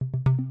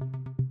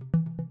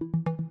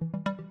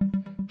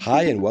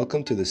Hi, and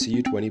welcome to the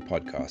CU20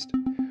 podcast.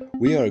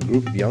 We are a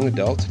group of young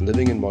adults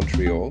living in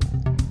Montreal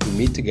who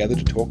meet together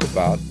to talk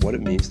about what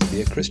it means to be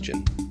a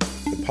Christian.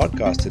 The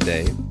podcast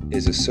today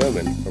is a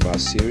sermon from our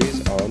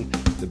series on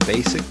the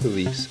basic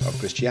beliefs of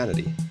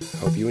Christianity.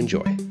 Hope you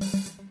enjoy.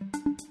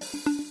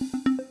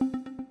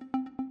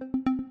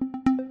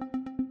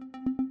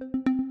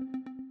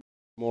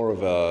 More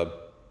of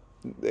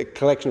a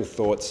collection of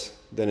thoughts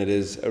than it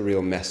is a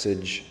real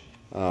message.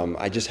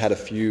 I just had a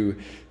few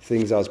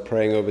things I was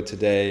praying over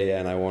today,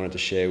 and I wanted to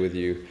share with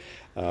you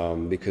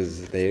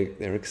because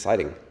they're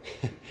exciting.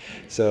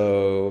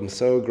 So I'm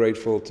so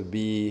grateful to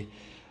be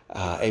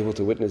able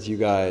to witness you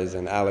guys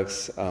and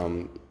Alex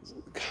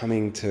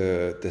coming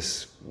to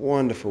this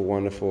wonderful,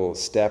 wonderful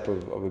step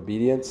of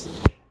obedience.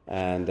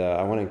 And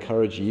I want to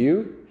encourage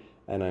you,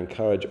 and I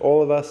encourage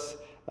all of us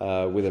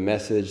with a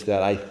message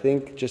that I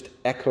think just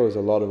echoes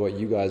a lot of what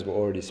you guys were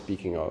already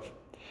speaking of.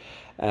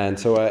 And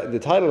so the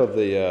title of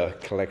the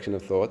collection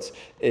of thoughts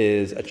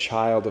is A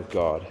Child of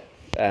God.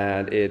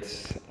 And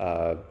it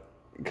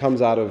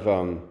comes out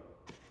of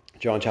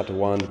John chapter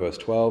 1, verse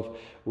 12,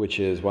 which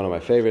is one of my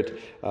favorite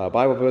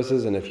Bible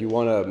verses. And if you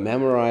want to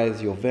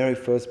memorize your very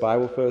first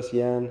Bible verse,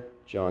 Jan,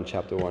 John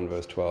chapter 1,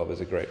 verse 12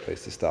 is a great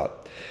place to start.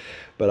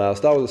 But I'll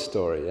start with a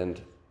story.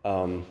 And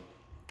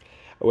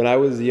when I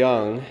was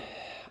young,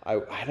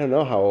 I don't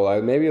know how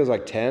old, maybe it was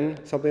like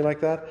 10, something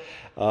like that.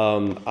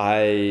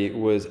 I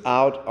was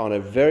out on a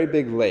very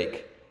big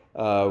lake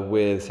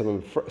with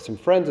some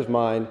friends of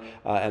mine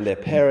and their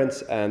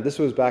parents, and this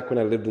was back when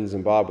I lived in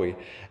Zimbabwe.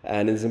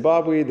 And in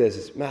Zimbabwe, there's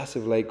this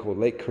massive lake called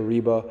Lake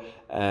Kariba,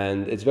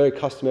 and it's very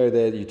customary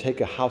there. You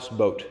take a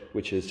houseboat,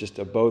 which is just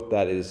a boat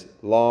that is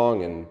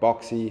long and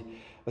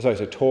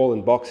tall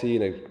and boxy,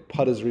 and it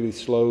putters really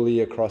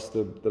slowly across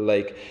the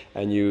lake,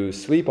 and you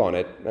sleep on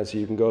it, and so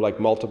you can go like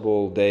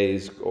multiple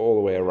days all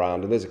the way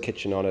around, and there's a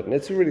kitchen on it, and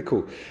it's really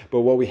cool.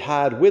 But what we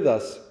had with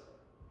us,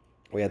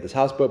 we had this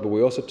houseboat, but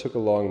we also took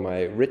along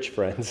my rich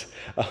friend's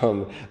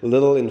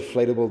little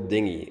inflatable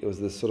dinghy. It was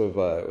this sort of,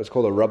 it was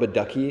called a rubber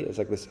ducky. It's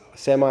like this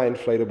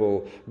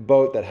semi-inflatable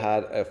boat that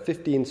had a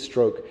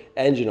 15-stroke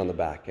engine on the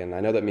back. And I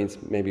know that means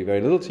maybe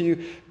very little to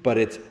you, but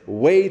it's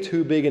way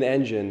too big an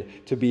engine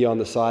to be on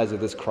the size of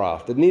this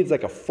craft. It needs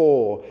like a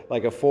 4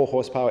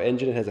 horsepower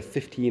engine. It has a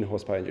 15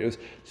 horsepower engine. It was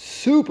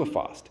super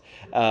fast.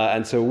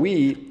 And so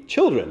we,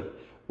 children,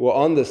 were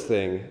on this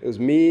thing. It was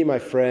me, my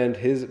friend,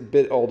 his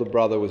bit older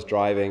brother was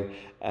driving,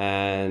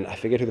 and I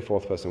forget who the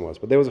fourth person was,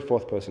 but there was a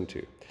fourth person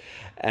too.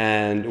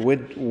 And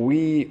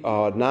we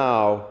are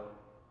now,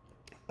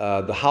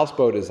 the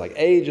houseboat is like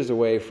ages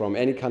away from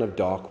any kind of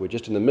dock. We're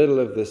just in the middle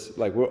of this,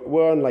 like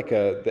we're on like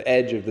the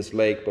edge of this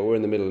lake, but we're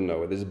in the middle of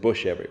nowhere. There's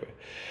bush everywhere.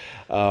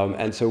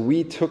 And so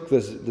we took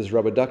this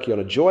rubber ducky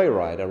on a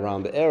joyride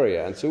around the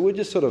area, and so we're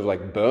just sort of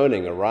like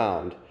burning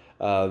around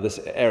this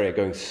area,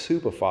 going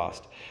super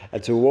fast.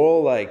 And so we're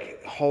all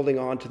like holding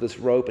on to this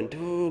rope and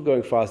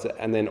going faster.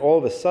 And then all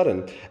of a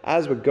sudden,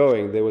 as we're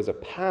going, there was a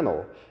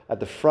panel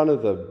at the front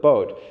of the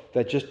boat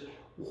that just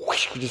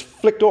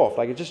flicked off.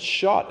 Like it just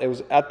shot. It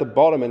was at the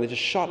bottom and it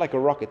just shot like a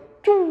rocket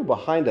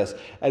behind us.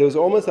 And it was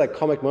almost like a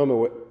comic moment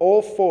where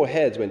all four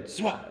heads went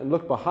and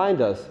looked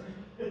behind us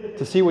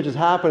to see what just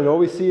happened. And all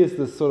we see is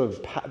this sort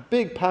of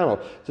big panel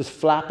just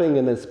flapping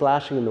and then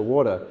splashing in the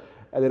water.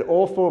 And then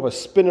all four of us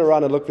spin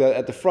around and look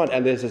at the front,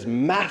 and there's this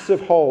massive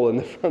hole in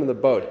the front of the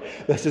boat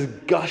that's just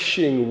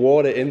gushing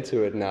water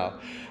into it now.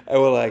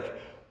 And we're like,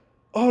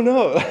 oh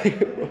no,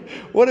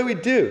 what do we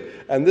do?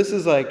 And this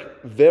is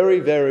like very,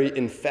 very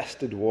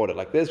infested water.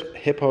 Like there's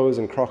hippos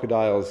and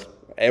crocodiles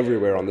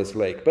everywhere on this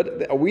lake.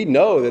 But we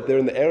know that they're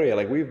in the area.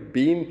 Like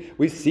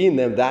we've seen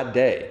them that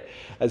day.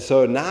 And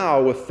so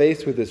now we're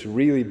faced with this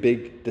really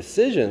big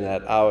decision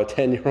that our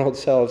 10-year-old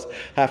selves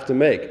have to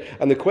make.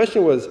 And the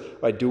question was,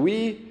 right, do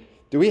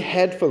we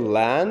head for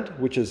land,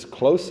 which is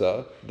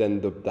closer than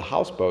the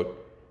houseboat,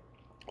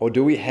 or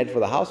do we head for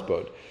the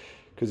houseboat?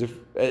 Because if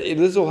this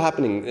is all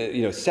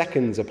happening,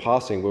 seconds are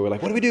passing where we're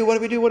like, what do we do? What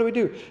do we do? What do we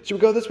do? Should we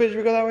go this way? Should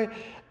we go that way?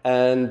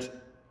 And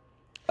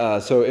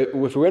so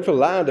if we went for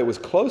land, it was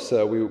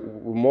closer. We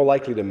were more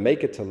likely to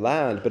make it to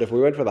land. But if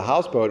we went for the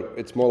houseboat,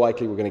 it's more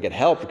likely we're going to get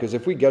help, because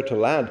if we go to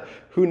land,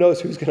 who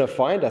knows who's going to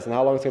find us and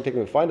how long it's going to take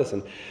them to find us.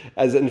 And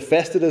as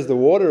infested as the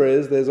water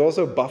is, there's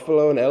also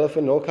buffalo and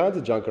elephant and all kinds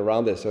of junk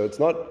around there. So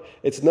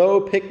it's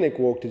no picnic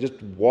walk to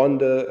just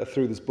wander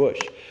through this bush.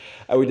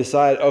 And we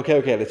decide,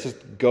 okay, let's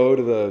just go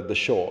to the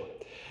shore.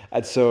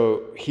 And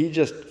so he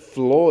just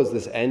floors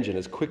this engine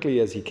as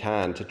quickly as he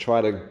can to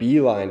try to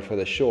beeline for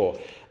the shore.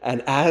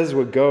 And as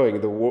we're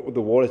going, the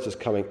water's just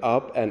coming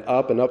up and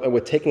up and up, and we're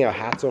taking our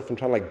hats off and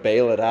trying to like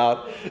bail it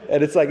out.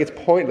 And it's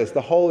pointless.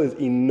 The hole is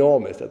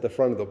enormous at the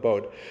front of the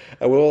boat.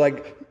 And we're all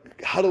like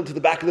huddled to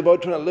the back of the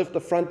boat trying to lift the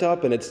front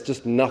up, and it's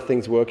just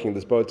nothing's working.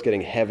 This boat's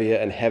getting heavier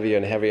and heavier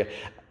and heavier.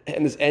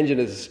 And this engine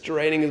is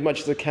straining as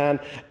much as it can,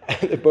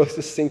 and they're both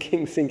just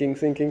sinking.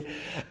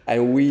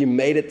 And we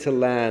made it to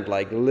land,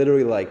 like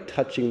literally like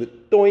touching the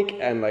doink,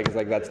 and like it's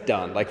like that's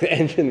done. Like the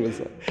engine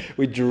was,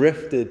 we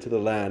drifted to the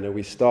land, and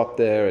we stopped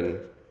there,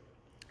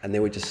 and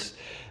then we just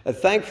And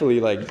thankfully,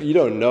 you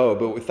don't know,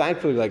 but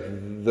thankfully,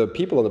 the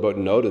people on the boat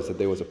noticed that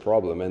there was a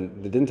problem,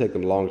 and it didn't take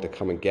them long to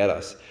come and get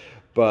us.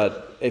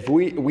 But if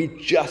we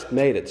just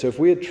made it, so if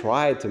we had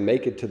tried to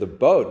make it to the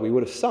boat, we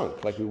would have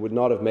sunk. We would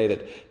not have made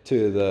it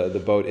to the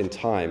boat in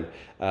time,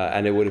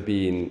 and it would have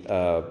been,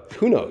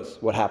 who knows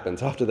what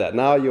happens after that.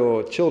 Now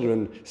your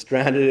children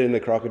stranded in the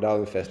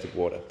crocodile-infested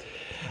water.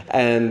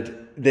 And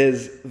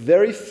there's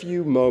very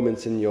few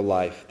moments in your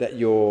life that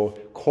you're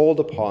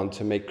called upon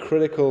to make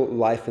critical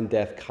life and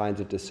death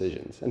kinds of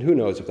decisions. And who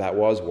knows if that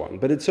was one,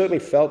 but it certainly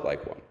felt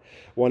like one.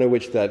 One in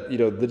which that,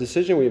 the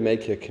decision we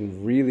make here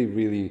can really,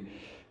 really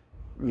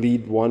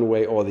lead one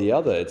way or the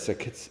other. It's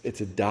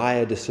a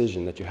dire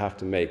decision that you have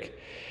to make.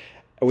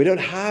 And we don't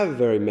have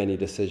very many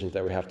decisions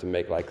that we have to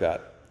make like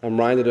that. I'm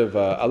reminded of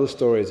other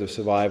stories of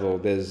survival.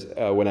 There's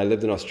when I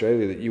lived in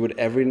Australia, that you would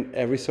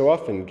every so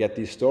often get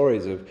these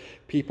stories of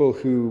people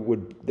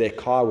who their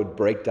car would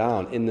break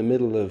down in the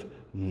middle of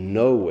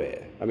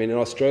nowhere. I mean, in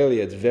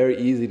Australia, it's very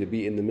easy to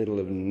be in the middle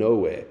of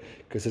nowhere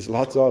because there's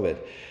lots of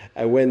it.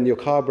 And when your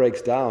car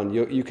breaks down,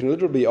 you can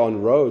literally be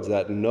on roads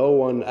that no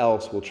one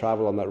else will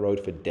travel on that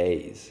road for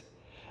days.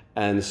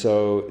 And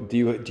so do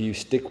you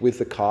stick with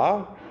the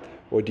car?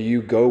 Or do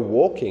you go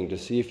walking to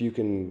see if you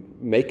can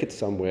make it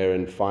somewhere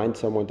and find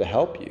someone to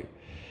help you?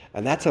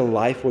 And that's a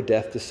life or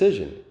death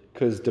decision,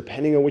 because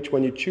depending on which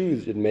one you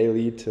choose, it may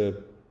lead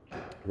to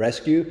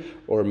rescue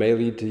or it may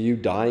lead to you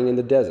dying in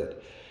the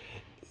desert.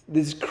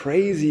 These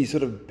crazy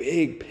sort of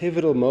big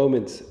pivotal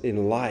moments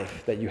in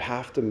life that you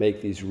have to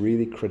make these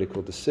really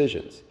critical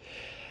decisions.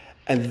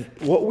 And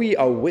what we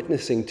are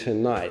witnessing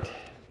tonight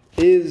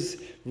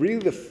is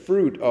really the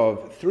fruit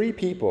of three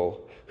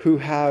people who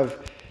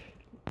have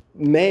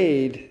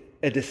made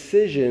a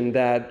decision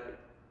that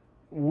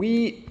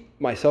we,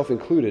 myself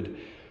included,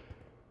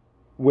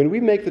 when we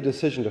make the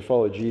decision to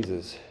follow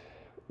Jesus,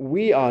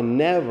 we are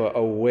never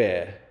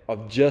aware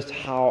of just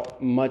how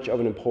much of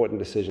an important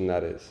decision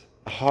that is,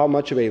 how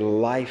much of a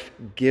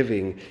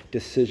life-giving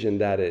decision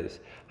that is,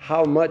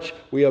 how much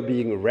we are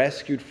being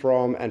rescued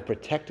from and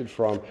protected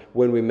from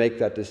when we make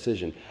that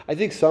decision. I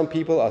think some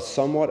people are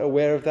somewhat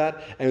aware of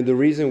that, and the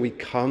reason we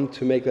come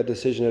to make that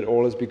decision at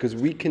all is because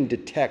we can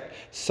detect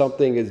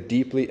something is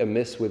deeply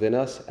amiss within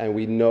us, and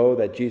we know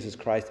that Jesus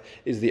Christ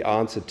is the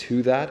answer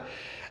to that.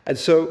 And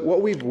so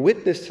what we've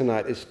witnessed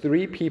tonight is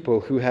three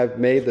people who have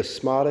made the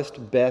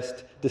smartest,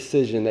 best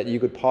decision that you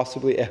could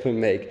possibly ever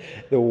make,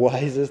 the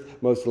wisest,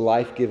 most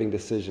life-giving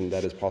decision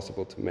that is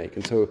possible to make.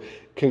 And so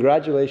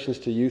congratulations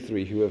to you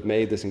three who have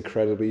made this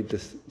incredibly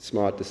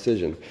smart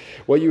decision.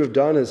 What you have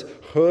done is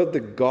heard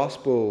the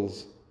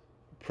gospel's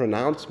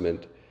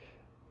pronouncement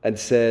and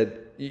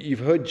said, you've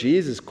heard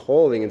Jesus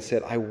calling and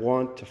said, I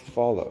want to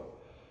follow.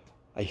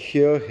 I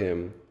hear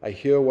him, I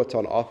hear what's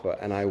on offer,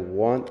 and I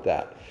want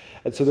that.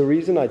 And so the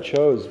reason I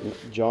chose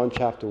John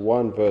chapter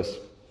 1, verse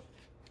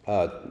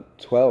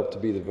 12 to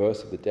be the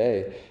verse of the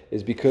day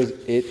is because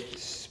it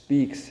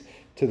speaks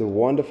to the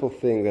wonderful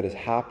thing that has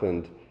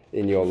happened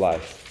in your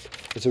life.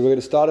 And so we're going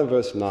to start in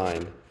verse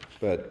 9,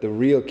 but the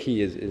real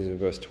key is in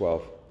verse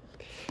 12.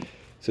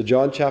 So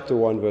John chapter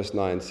 1, verse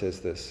 9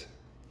 says this: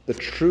 the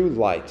true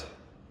light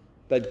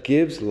that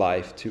gives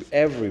life to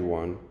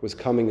everyone was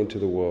coming into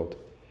the world.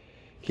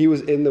 He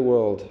was in the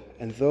world,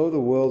 and though the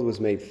world was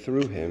made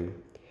through him,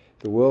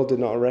 the world did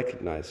not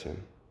recognize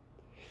him.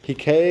 He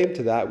came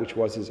to that which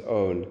was his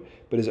own,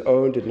 but his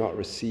own did not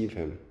receive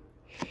him.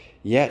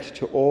 Yet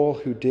to all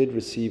who did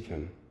receive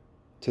him,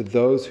 to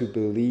those who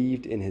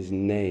believed in his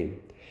name,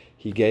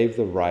 he gave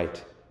the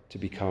right to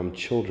become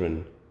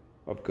children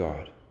of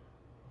God.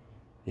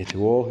 Yet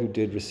to all who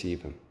did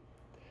receive him,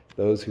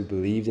 those who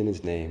believed in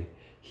his name,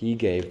 he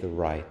gave the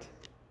right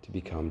to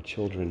become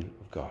children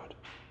of God.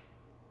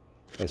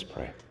 Let's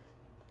pray.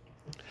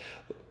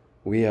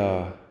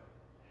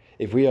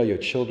 If we are your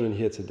children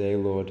here today,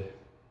 Lord,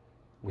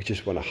 we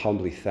just want to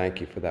humbly thank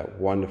you for that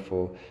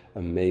wonderful,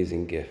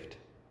 amazing gift.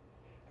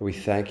 And we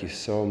thank you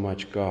so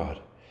much, God,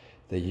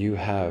 that you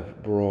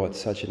have brought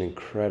such an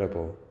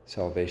incredible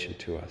salvation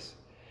to us.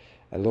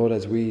 And Lord,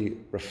 as we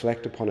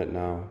reflect upon it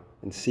now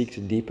and seek to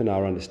deepen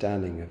our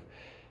understanding of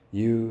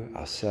you,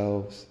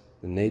 ourselves,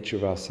 the nature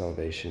of our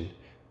salvation,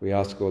 we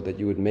ask, Lord, that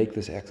you would make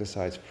this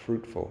exercise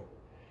fruitful.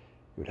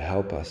 You would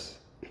help us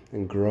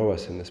and grow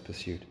us in this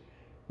pursuit.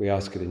 We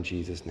ask it in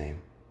Jesus'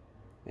 name.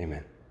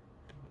 Amen.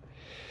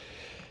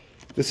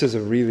 This is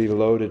a really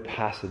loaded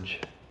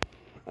passage.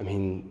 I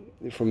mean,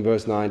 from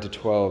verse 9 to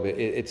 12,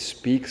 it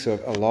speaks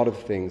of a lot of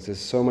things. There's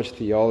so much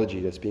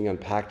theology that's being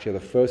unpacked here. The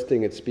first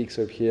thing it speaks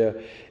of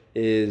here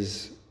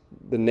is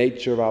the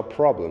nature of our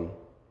problem.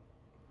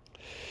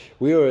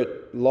 We are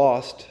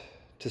lost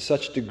to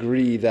such a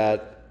degree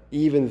that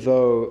even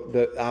though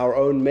our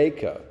own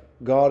maker,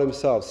 God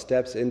himself,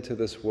 steps into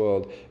this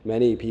world,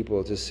 many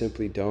people just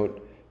simply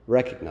don't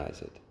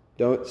recognize it,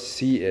 don't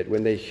see it.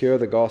 When they hear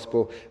the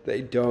gospel,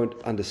 they don't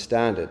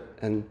understand it.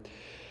 And,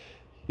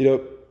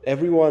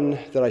 everyone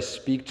that I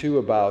speak to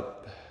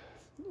about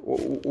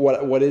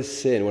what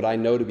is sin, what I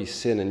know to be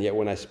sin, and yet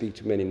when I speak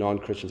to many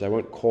non-Christians, I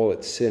won't call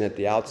it sin at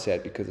the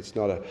outset because it's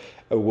not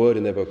a word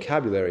in their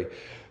vocabulary.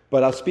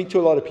 But I'll speak to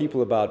a lot of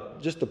people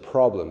about just the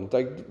problem.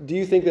 Like, do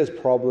you think there's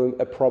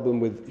a problem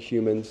with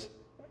humans?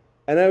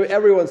 And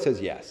everyone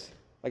says yes.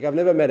 Like, I've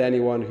never met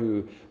anyone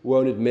who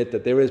won't admit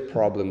that there is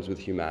problems with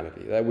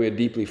humanity, that we're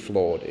deeply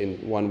flawed in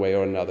one way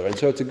or another. And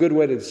so it's a good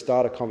way to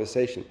start a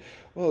conversation.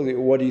 Well,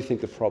 what do you think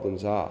the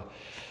problems are?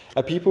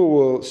 People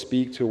will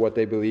speak to what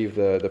they believe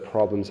the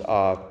problems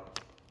are.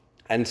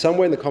 And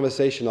somewhere in the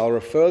conversation, I'll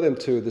refer them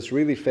to this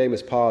really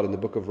famous part in the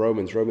book of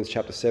Romans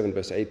chapter 7,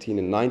 verse 18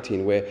 and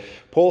 19, where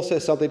Paul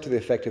says something to the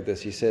effect of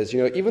this. He says,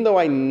 even though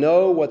I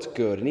know what's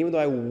good, and even though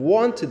I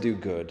want to do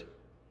good,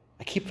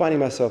 I keep finding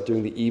myself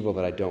doing the evil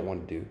that I don't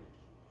want to do.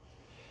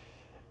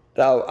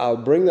 I'll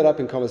bring that up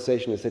in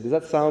conversation and say, does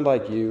that sound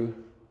like you?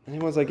 And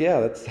everyone's like, yeah,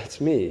 that's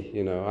me.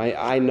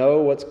 I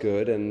know what's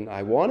good and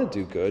I want to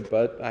do good,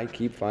 but I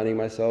keep finding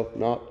myself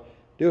not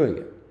doing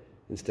it.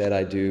 Instead,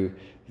 I do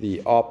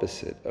the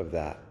opposite of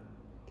that.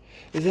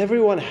 Because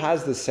everyone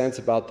has this sense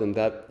about them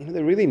that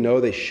they really know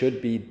they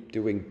should be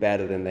doing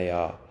better than they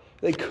are.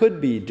 They could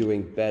be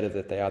doing better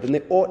than they are. Then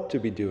they ought to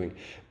be doing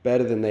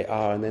better than they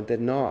are, and then they're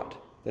not.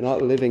 They're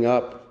not living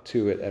up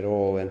to it at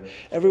all. And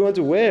everyone's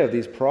aware of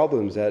these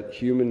problems that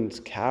humans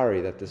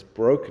carry, that this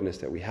brokenness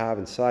that we have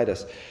inside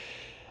us.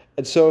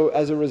 And so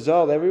as a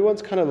result,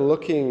 everyone's kind of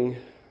looking,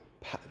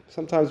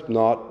 sometimes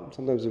not,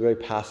 sometimes they're very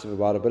passive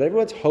about it, but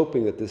everyone's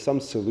hoping that there's some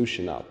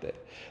solution out there.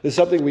 There's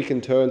something we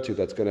can turn to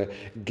that's going to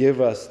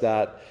give us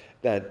that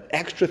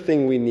extra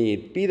thing we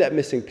need, be that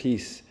missing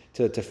piece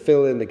to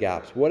fill in the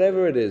gaps.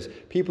 Whatever it is,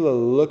 people are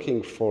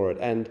looking for it.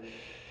 And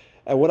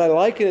what I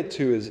liken it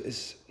to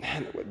is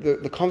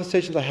the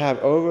conversations I have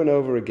over and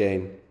over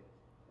again,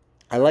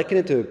 I liken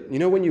it to,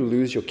 when you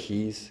lose your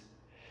keys,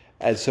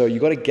 and so you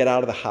got to get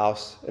out of the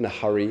house in a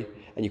hurry,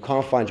 and you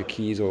can't find your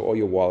keys or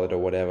your wallet or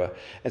whatever,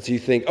 and so you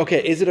think,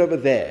 okay, is it over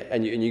there?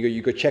 And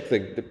you go check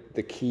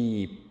the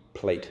key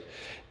plate.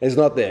 It's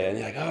not there. And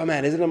you're like, oh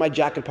man, is it in my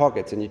jacket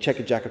pockets? And you check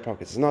your jacket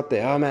pockets. It's not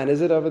there. Oh man,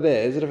 is it over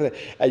there? Is it over there?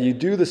 And you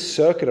do the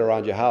circuit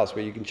around your house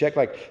where you can check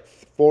like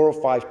 4 or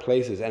 5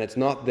 places and it's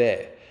not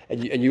there.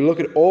 And you look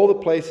at all the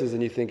places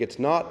and you think it's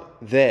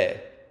not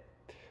there.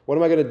 What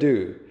am I going to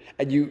do?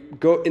 And you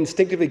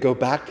instinctively go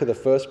back to the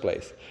first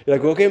place. You're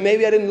like, okay,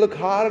 maybe I didn't look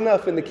hard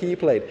enough in the key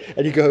plate.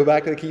 And you go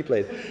back to the key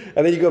plate.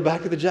 And then you go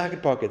back to the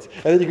jacket pockets.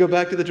 And then you go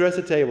back to the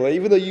dresser table. And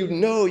even though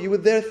you were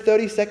there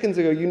 30 seconds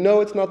ago,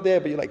 it's not there,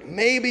 but you're like,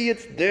 maybe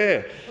it's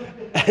there.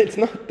 And it's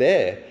not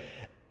there.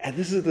 And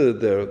this is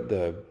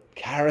the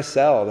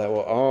carousel that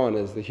we're on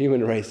as the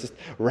human race. Just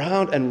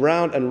round and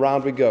round and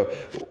round we go.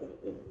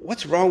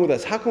 What's wrong with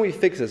us? How can we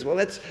fix this? Well,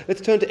 let's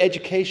turn to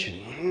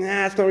education.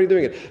 Nah, it's not really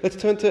doing it. Let's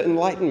turn to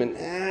enlightenment.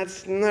 Nah,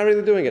 it's not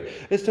really doing it.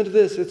 Let's turn to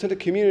this. Let's turn to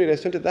community.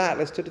 Let's turn to that.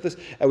 Let's turn to this.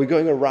 And we're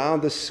going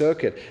around this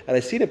circuit. And I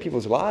see it in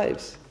people's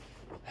lives.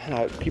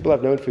 People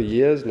I've known for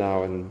years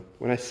now, and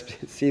when I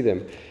see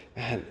them,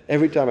 man,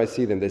 every time I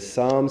see them, there's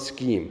some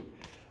scheme.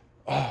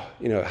 Oh,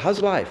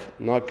 how's life?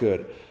 Not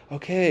good.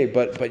 Okay,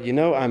 but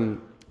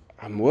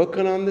I'm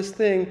working on this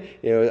thing.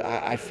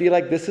 I feel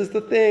like this is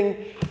the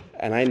thing.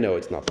 And I know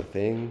it's not the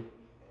thing,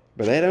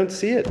 but they don't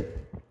see it.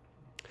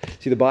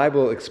 See, the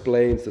Bible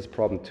explains this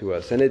problem to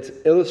us, and it's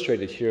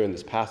illustrated here in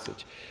this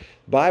passage.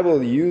 The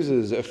Bible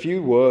uses a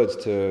few words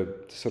to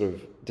sort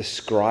of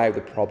describe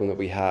the problem that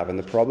we have, and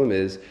the problem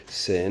is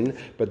sin,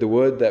 but the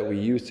word that we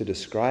use to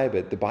describe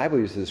it, the Bible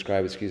uses to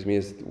describe it,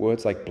 is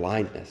words like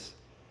blindness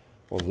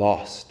or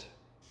lost.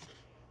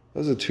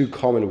 Those are 2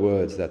 common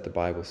words that the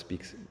Bible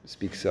speaks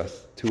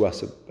to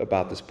us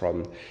about this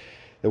problem,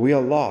 that we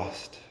are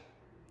lost.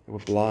 We're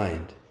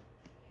blind.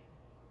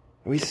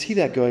 And we see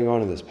that going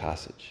on in this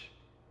passage.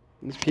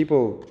 And these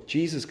people,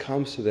 Jesus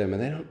comes to them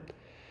and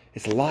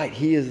it's light.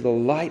 He is the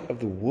light of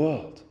the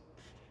world.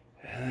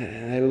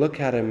 And they look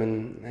at him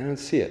and they don't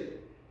see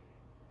it.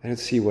 They don't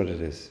see what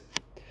it is.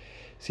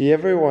 See,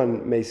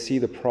 everyone may see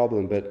the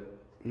problem, but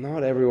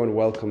not everyone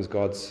welcomes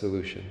God's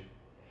solution.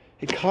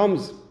 It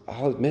comes,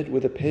 I'll admit,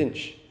 with a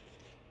pinch.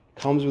 It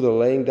comes with a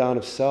laying down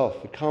of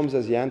self. It comes,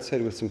 as Jan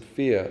said, with some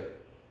fear.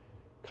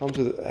 Comes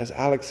with, as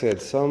Alex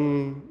said,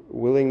 some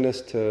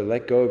willingness to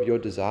let go of your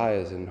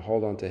desires and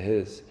hold on to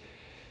his.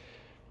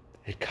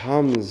 It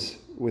comes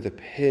with a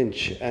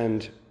pinch,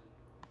 and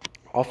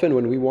often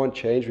when we want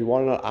change, we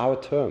want it on our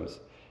terms.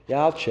 Yeah,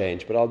 I'll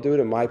change, but I'll do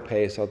it at my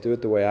pace. I'll do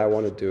it the way I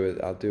want to do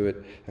it. I'll do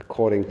it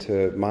according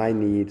to my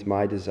needs,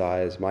 my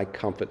desires, my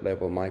comfort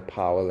level, my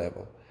power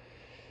level.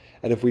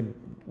 And if we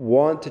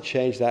want to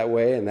change that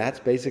way, and that's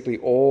basically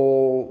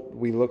all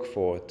we look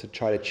for to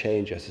try to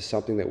change us, is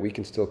something that we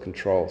can still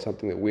control,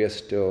 something that we are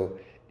still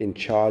in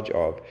charge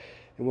of,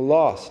 and we're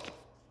lost.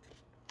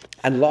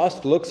 And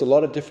lost looks a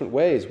lot of different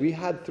ways. We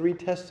had 3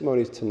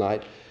 testimonies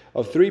tonight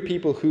of 3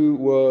 people who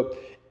were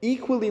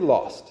equally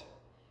lost.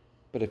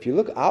 But if you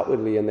look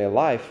outwardly in their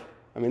life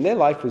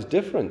was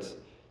different.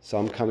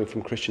 Some coming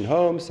from Christian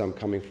homes, some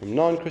coming from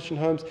non-Christian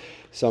homes,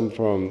 some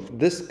from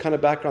this kind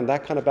of background,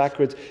 that kind of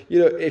background.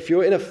 If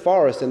you're in a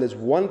forest and there's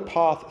one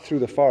path through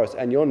the forest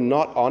and you're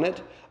not on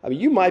it, I mean,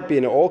 you might be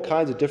in all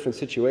kinds of different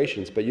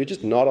situations, but you're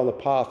just not on the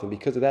path, and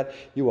because of that,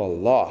 you are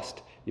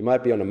lost. You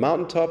might be on a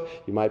mountaintop,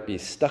 you might be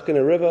stuck in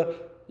a river,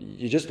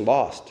 you're just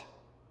lost.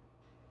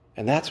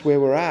 And that's where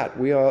we're at.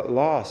 We are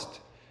lost.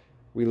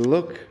 We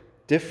look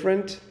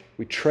different.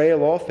 We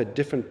trail off at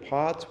different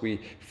parts.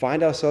 We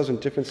find ourselves in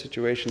different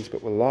situations,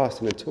 but we're lost.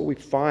 And until we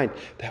find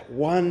that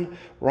one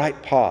right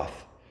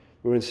path,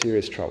 we're in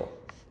serious trouble.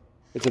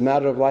 It's a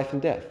matter of life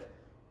and death.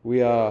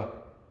 We are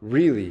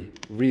really,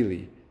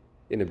 really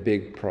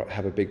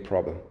have a big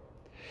problem.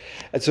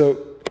 And so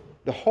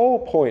the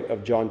whole point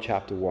of John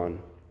chapter 1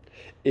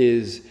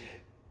 is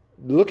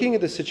looking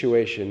at the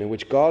situation in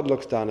which God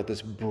looks down at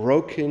this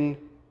broken,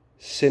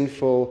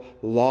 sinful,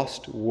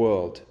 lost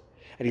world.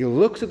 And he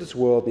looks at this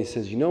world and he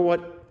says, you know what?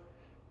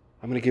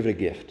 I'm going to give it a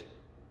gift.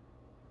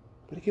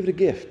 I'm going to give it a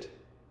gift.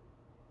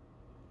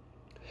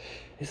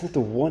 Isn't it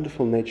the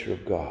wonderful nature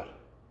of God?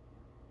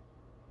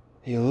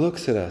 He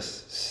looks at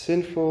us,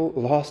 sinful,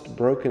 lost,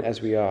 broken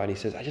as we are, and he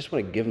says, I just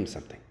want to give them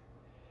something.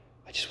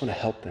 I just want to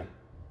help them.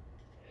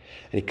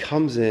 And he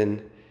comes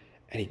in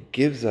and he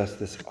gives us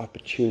this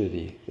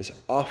opportunity, this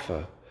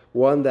offer,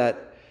 one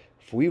that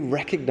if we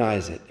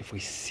recognize it, if we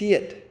see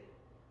it,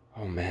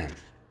 oh man,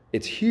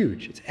 it's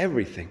huge. It's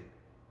everything.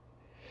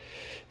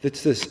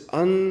 It's this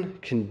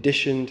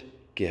unconditioned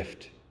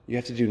gift. You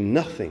have to do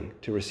nothing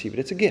to receive it.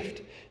 It's a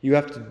gift. You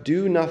have to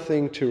do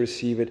nothing to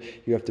receive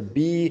it. You have to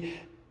be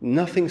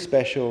nothing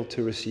special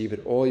to receive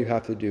it. All you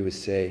have to do is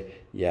say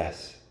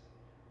yes.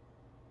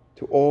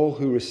 To all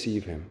who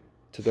receive him,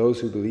 to those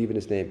who believe in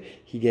his name,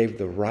 he gave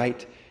the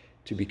right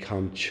to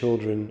become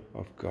children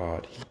of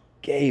God. He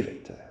gave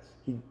it to us.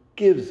 He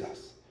gives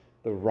us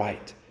the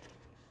right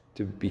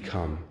to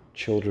become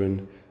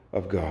children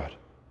of God.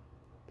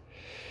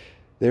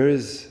 There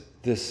is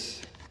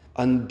this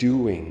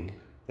undoing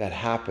that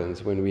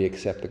happens when we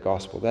accept the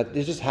gospel. That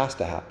it just has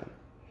to happen.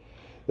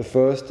 The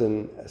first,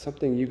 and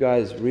something you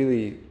guys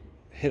really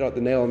hit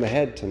the nail on the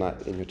head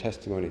tonight in your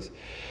testimonies,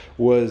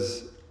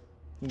 was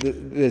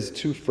there's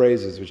two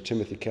phrases which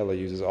Timothy Keller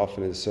uses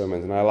often in his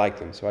sermons, and I like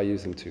them, so I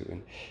use them too.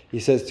 And he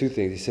says two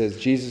things. He says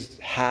Jesus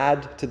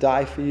had to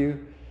die for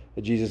you,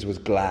 and Jesus was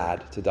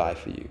glad to die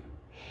for you.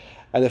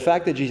 And the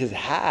fact that Jesus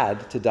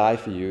had to die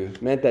for you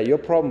meant that your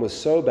problem was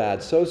so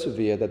bad, so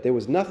severe, that there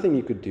was nothing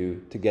you could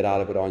do to get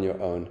out of it on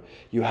your own.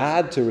 You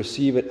had to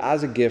receive it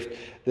as a gift.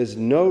 There's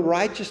no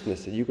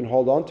righteousness that you can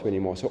hold on to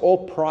anymore. So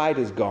all pride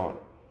is gone.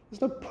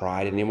 There's no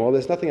pride anymore.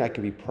 There's nothing I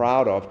can be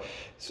proud of.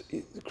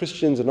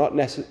 Christians are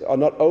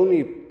not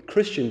only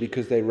Christian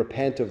because they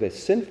repent of their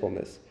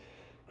sinfulness.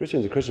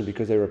 Christians are Christian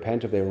because they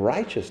repent of their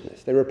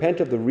righteousness. They repent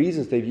of the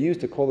reasons they've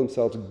used to call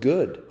themselves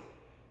good.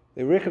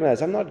 They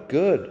recognize, I'm not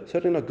good,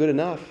 certainly not good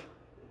enough.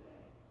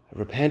 I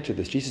repent of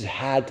this. Jesus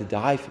had to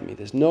die for me.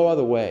 There's no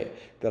other way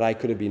that I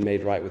could have been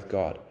made right with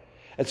God.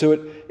 And so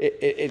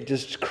it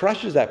just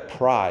crushes that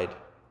pride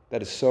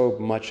that is so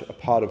much a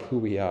part of who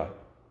we are.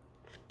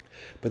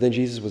 But then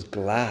Jesus was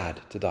glad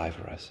to die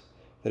for us,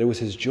 that it was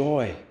his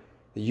joy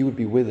that you would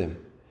be with him,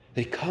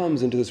 that he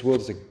comes into this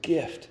world as a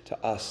gift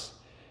to us.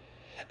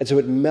 And so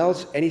it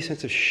melts any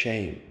sense of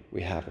shame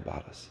we have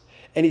about us,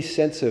 any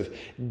sense of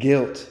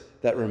guilt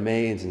that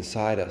remains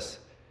inside us,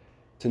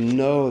 to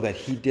know that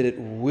he did it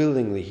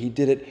willingly. He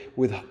did it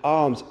with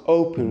arms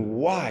open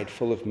wide,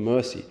 full of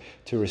mercy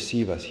to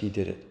receive us. He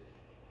did it.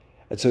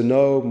 And so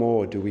no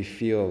more do we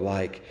feel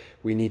like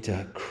we need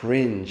to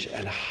cringe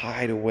and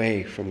hide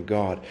away from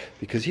God,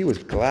 because he was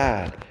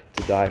glad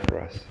to die for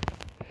us.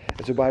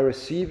 And so by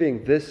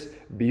receiving this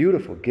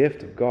beautiful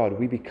gift of God,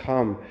 we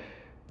become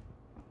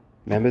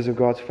members of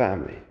God's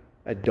family,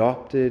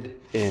 adopted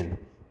in.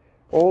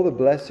 All the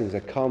blessings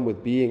that come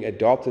with being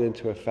adopted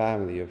into a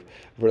family of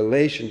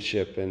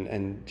relationship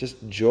and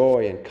just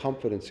joy and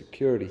comfort and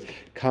security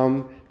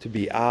come to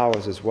be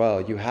ours as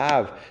well. You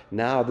have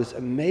now this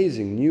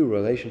amazing new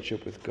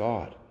relationship with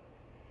God.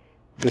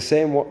 The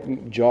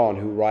same John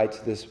who writes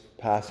this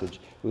passage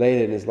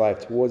later in his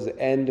life, towards the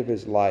end of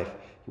his life,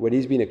 when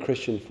he's been a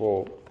Christian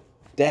for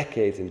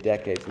decades and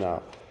decades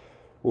now,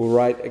 will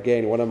write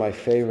again one of my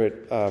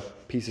favorite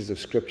pieces of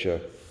scripture.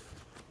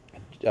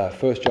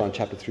 1 John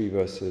chapter 3,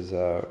 verses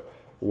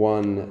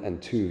 1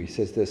 and 2. He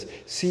says this,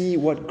 "See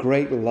what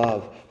great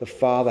love the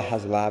Father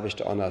has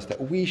lavished on us,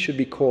 that we should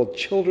be called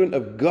children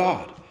of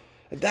God.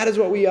 And that is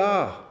what we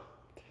are.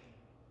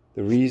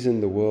 The reason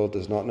the world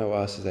does not know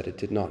us is that it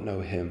did not know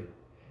him.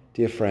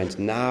 Dear friends,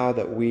 now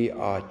that we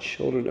are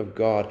children of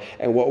God,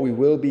 and what we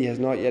will be has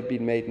not yet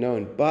been made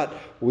known, but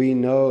we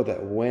know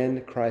that when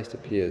Christ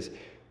appears,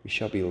 we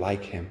shall be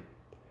like him,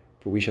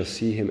 for we shall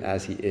see him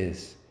as he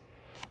is.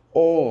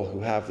 All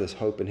who have this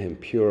hope in him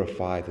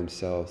purify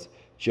themselves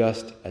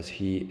just as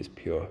he is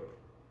pure."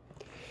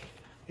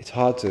 It's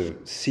hard to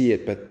see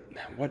it, but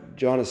what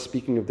John is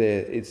speaking of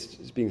there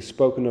is being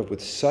spoken of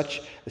with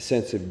such a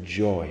sense of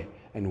joy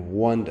and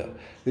wonder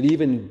that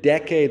even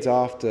decades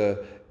after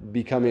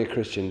becoming a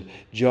Christian,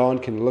 John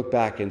can look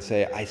back and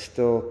say, I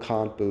still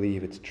can't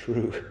believe it's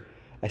true.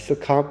 I still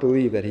can't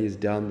believe that he has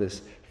done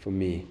this for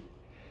me.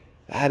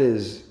 That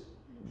is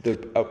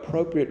the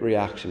appropriate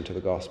reaction to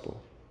the gospel.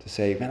 To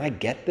say, man, I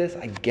get this.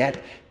 I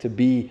get to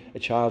be a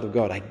child of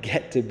God. I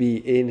get to be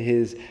in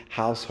his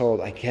household.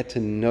 I get to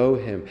know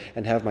him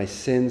and have my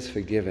sins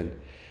forgiven.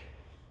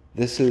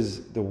 This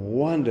is the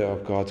wonder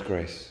of God's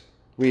grace.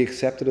 We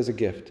accept it as a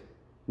gift,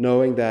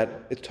 knowing that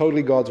it's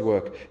totally God's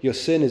work. Your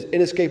sin is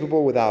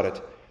inescapable without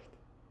it.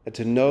 And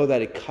to know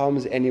that it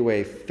comes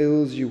anyway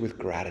fills you with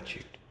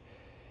gratitude.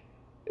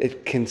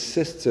 It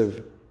consists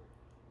of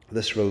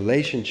this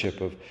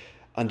relationship of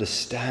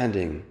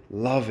understanding,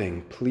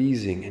 loving,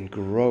 pleasing, and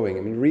growing.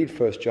 I mean, read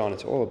 1 John.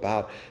 It's all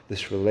about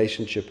this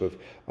relationship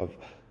of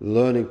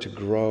learning to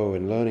grow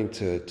and learning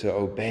to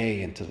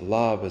obey and to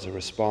love as a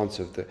response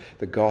of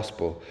the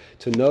gospel.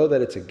 To know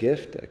that it's a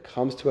gift, that it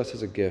comes to us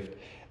as a gift,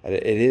 and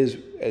it is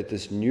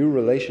this new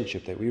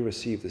relationship that we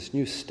receive, this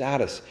new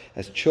status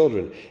as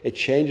children. It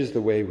changes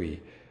the way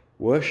we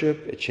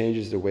worship, it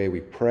changes the way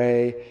we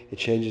pray, it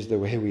changes the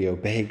way we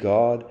obey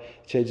God,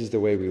 it changes the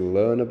way we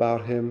learn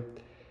about him.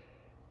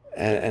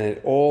 And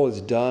it all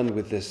is done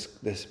with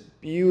this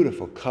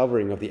beautiful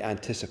covering of the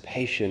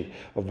anticipation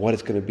of what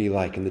it's going to be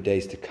like in the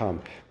days to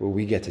come, where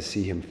we get to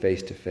see him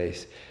face to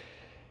face.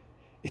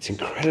 It's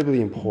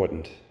incredibly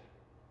important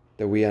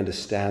that we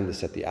understand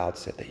this at the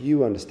outset, that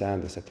you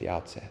understand this at the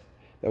outset,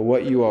 that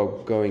what you are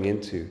going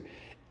into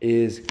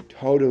is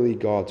totally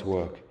God's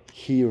work.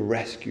 He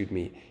rescued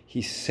me.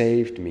 He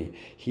saved me.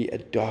 He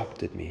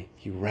adopted me.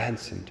 He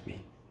ransomed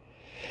me.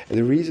 And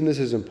the reason this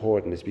is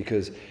important is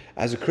because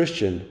as a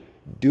Christian,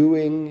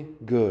 doing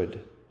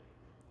good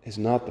is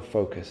not the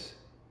focus.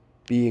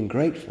 Being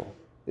grateful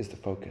is the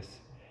focus.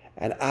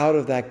 And out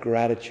of that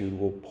gratitude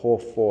will pour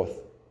forth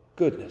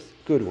goodness,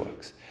 good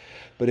works.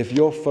 But if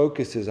your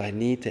focus is, I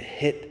need to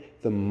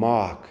hit the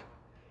mark,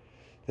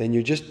 then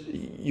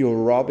you're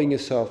robbing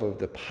yourself of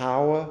the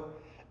power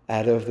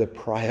and of the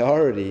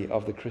priority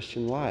of the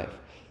Christian life.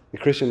 The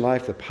Christian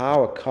life, the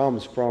power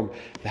comes from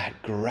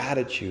that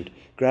gratitude.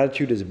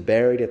 Gratitude is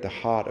buried at the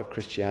heart of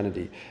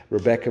Christianity.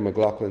 Rebecca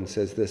McLaughlin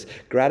says this: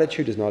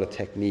 gratitude is not a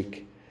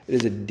technique. It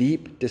is a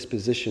deep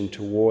disposition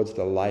towards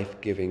the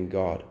life-giving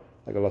God.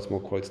 I got lots more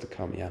quotes to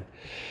come, Jan.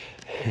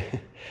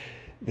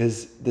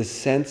 There's this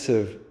sense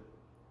of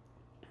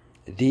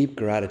deep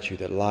gratitude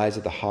that lies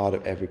at the heart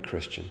of every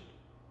Christian.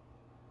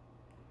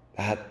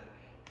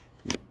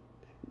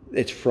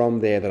 It's from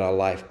there that our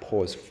life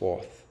pours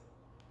forth.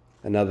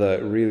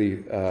 Another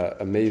really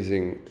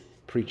amazing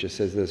preacher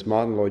says this.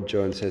 Martin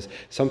Lloyd-Jones says,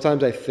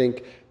 sometimes I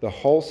think the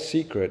whole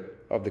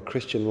secret of the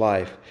Christian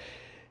life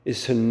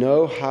is to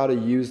know how to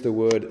use the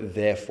word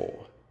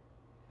therefore.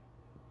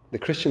 The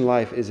Christian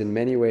life is in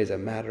many ways a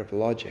matter of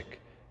logic,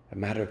 a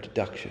matter of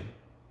deduction.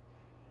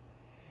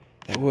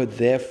 That word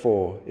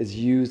therefore is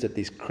used at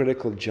these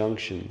critical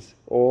junctions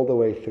all the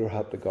way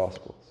throughout the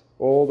Gospels,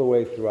 all the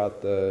way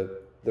throughout the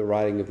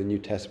writing of the New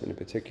Testament in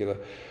particular,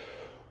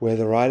 where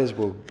the writers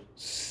will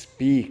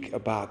speak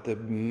about the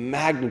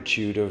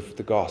magnitude of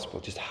the gospel,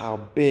 just how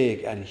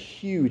big and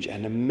huge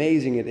and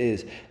amazing it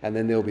is. And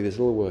then there'll be this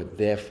little word,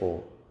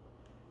 therefore.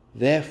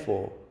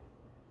 Therefore,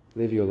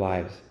 live your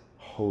lives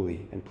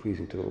holy and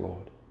pleasing to the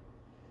Lord.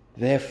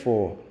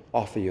 Therefore,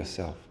 offer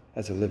yourself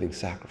as a living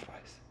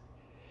sacrifice.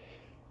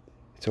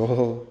 It's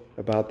all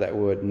about that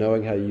word,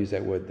 knowing how to use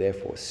that word,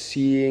 therefore,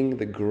 seeing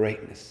the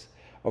greatness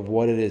of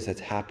what it is that's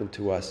happened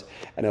to us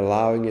and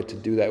allowing it to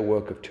do that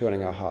work of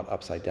turning our heart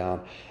upside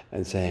down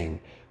and saying,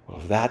 well,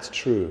 if that's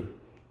true,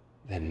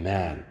 then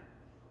man,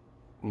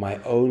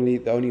 the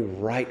only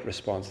right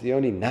response, the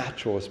only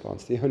natural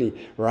response, the only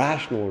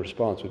rational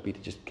response would be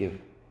to just give,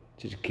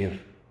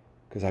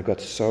 because I've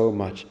got so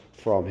much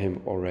from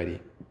him already.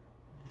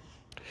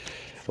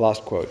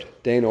 Last quote.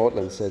 Dane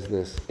Ortland says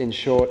this: in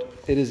short,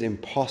 it is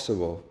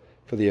impossible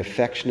for the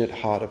affectionate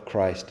heart of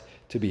Christ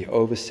to be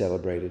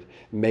over-celebrated,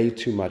 made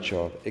too much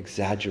of,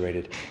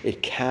 exaggerated.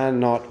 It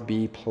cannot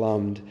be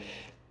plumbed,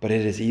 but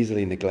it is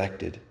easily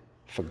neglected,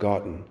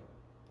 forgotten.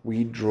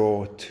 We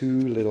draw too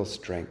little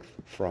strength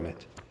from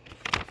it.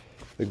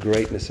 The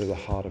greatness of the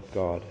heart of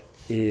God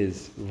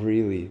is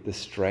really the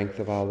strength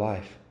of our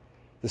life.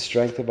 The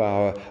strength of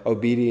our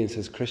obedience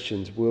as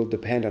Christians will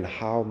depend on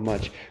how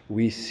much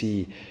we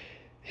see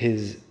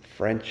his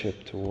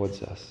friendship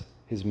towards us,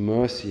 his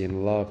mercy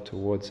and love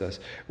towards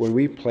us. When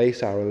we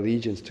place our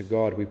allegiance to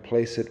God, we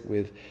place it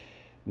with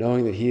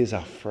knowing that he is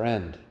our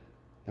friend,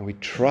 and we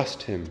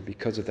trust him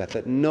because of that,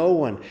 that no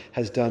one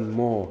has done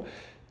more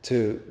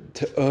to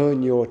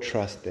earn your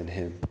trust than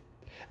him.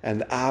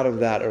 And out of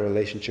that, a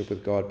relationship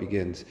with God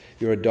begins.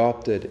 You're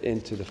adopted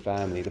into the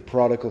family. The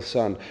prodigal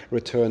son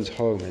returns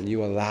home, and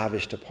you are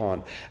lavished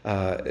upon.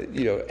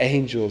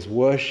 Angels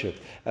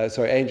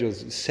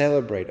angels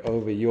celebrate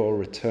over your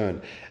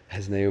return,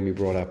 as Naomi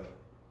brought up.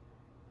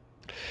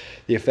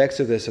 The effects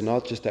of this are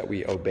not just that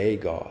we obey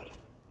God.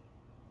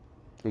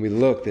 When we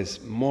look,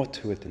 there's more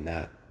to it than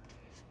that.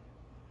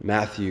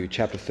 Matthew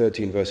chapter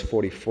 13, verse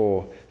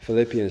 44,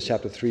 Philippians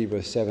chapter 3,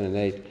 verse 7 and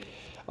 8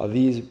 are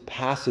these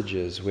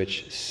passages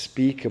which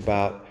speak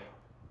about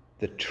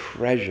the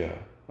treasure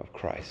of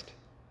Christ,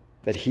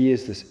 that he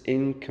is this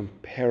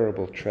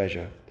incomparable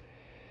treasure.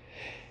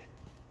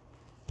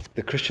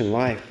 The Christian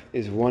life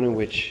is one in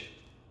which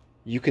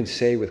you can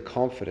say with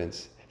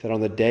confidence that on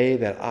the day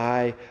that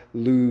I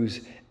lose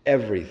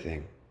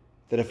everything,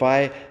 that if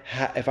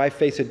I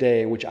face a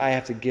day in which I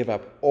have to give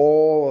up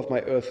all of my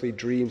earthly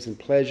dreams and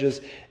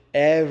pleasures,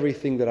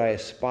 everything that I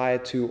aspire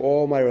to,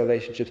 all my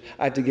relationships,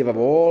 I have to give up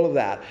all of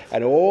that,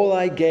 and all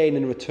I gain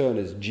in return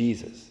is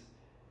Jesus,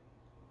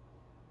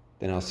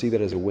 then I'll see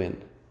that as a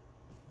win.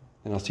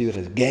 And I'll see that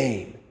as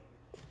gain.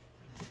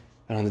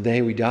 And on the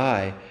day we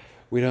die,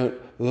 we don't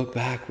look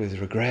back with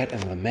regret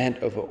and lament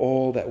over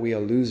all that we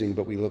are losing,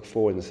 but we look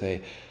forward and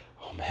say,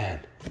 oh man,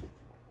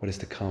 what is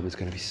to come is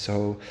going to be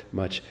so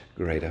much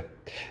greater.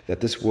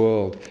 That this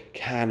world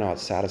cannot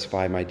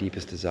satisfy my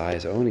deepest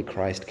desires. Only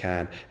Christ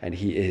can, and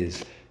he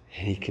is,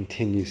 and he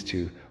continues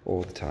to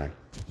all the time.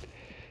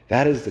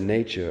 That is the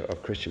nature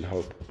of Christian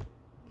hope.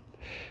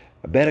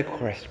 A better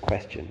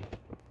question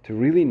to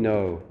really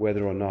know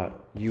whether or not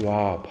you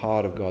are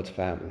part of God's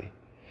family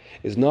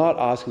is not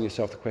asking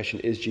yourself the question,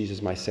 is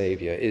Jesus my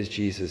Savior? Is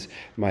Jesus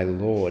my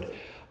Lord?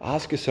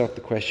 Ask yourself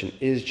the question,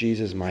 is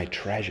Jesus my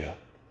treasure?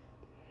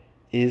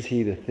 Is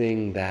he the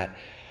thing that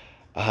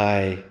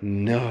I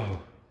know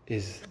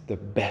is the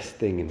best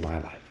thing in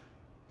my life?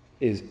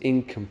 Is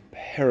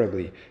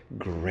incomparably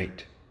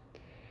great?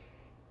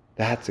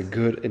 That's a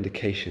good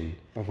indication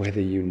of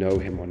whether you know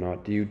him or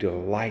not. Do you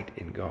delight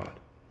in God?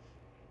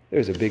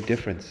 There's a big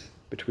difference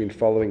between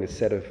following a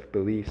set of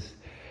beliefs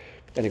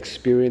and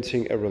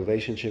experiencing a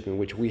relationship in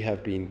which we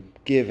have been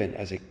given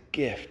as a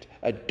gift,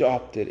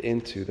 adopted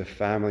into the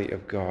family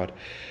of God.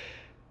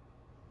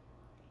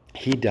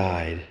 He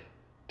died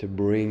to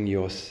bring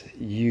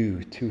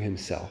you to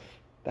himself.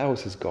 That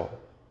was his goal.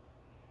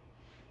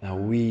 Now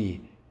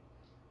we,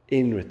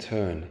 in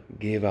return,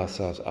 give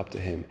ourselves up to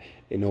him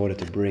in order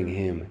to bring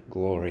him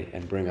glory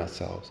and bring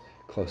ourselves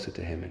closer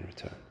to him in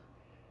return.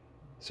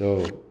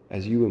 So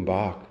as you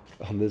embark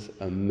on this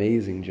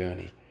amazing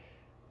journey,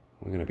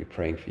 we're going to be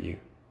praying for you.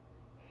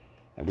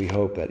 And we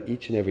hope that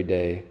each and every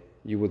day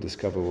you will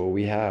discover what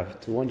we have,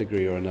 to one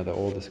degree or another,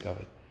 all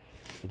discovered.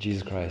 That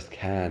Jesus Christ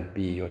can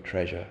be your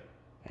treasure,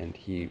 and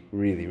he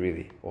really,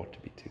 really ought to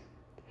be too.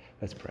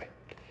 Let's pray.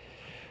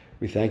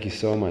 We thank you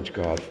so much,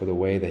 God, for the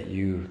way that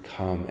you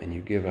come and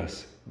you give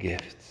us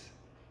gifts.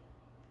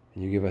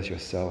 And you give us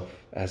yourself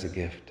as a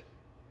gift.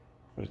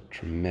 What a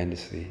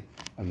tremendously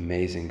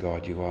amazing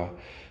God you are,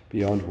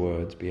 beyond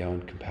words,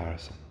 beyond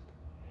comparison.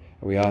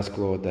 And we ask,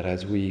 Lord, that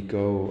as we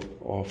go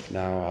off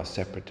now our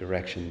separate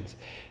directions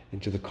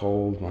into the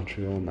cold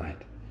Montreal night,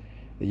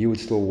 that you would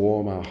still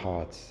warm our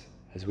hearts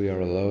as we are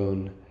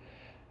alone,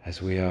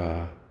 as we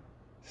are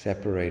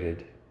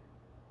separated.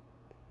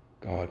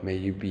 God, may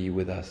you be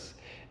with us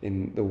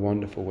in the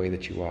wonderful way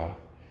that you are.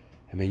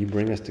 And may you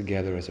bring us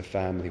together as a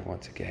family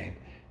once again,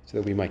 so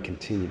that we might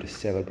continue to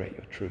celebrate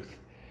your truth.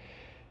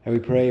 And we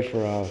pray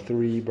for our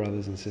 3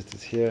 brothers and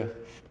sisters here.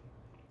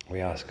 We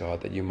ask,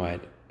 God, that you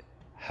might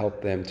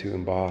help them to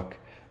embark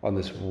on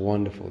this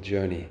wonderful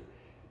journey,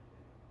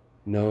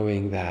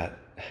 knowing that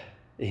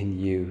in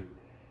you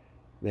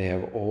they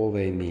have all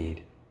they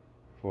need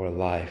for a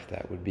life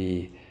that would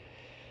be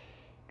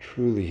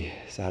truly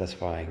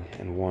satisfying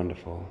and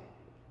wonderful.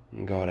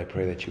 And God, I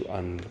pray that you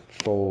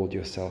unfold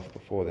yourself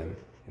before them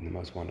in the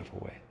most wonderful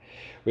way.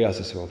 We ask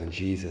this all in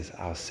Jesus,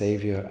 our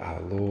Savior,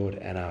 our Lord,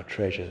 and our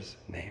treasure's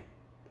name.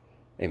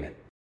 Amen.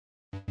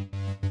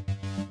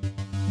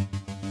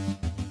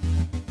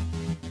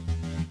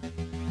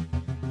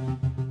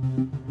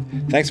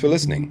 Thanks for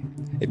listening.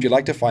 If you'd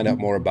like to find out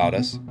more about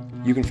us,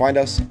 you can find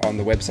us on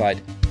the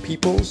website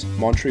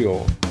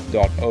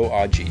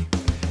peoplesmontreal.org.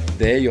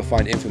 There you'll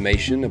find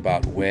information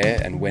about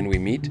where and when we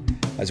meet,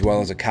 as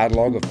well as a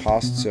catalog of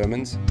past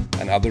sermons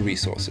and other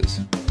resources.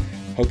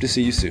 Hope to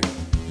see you soon.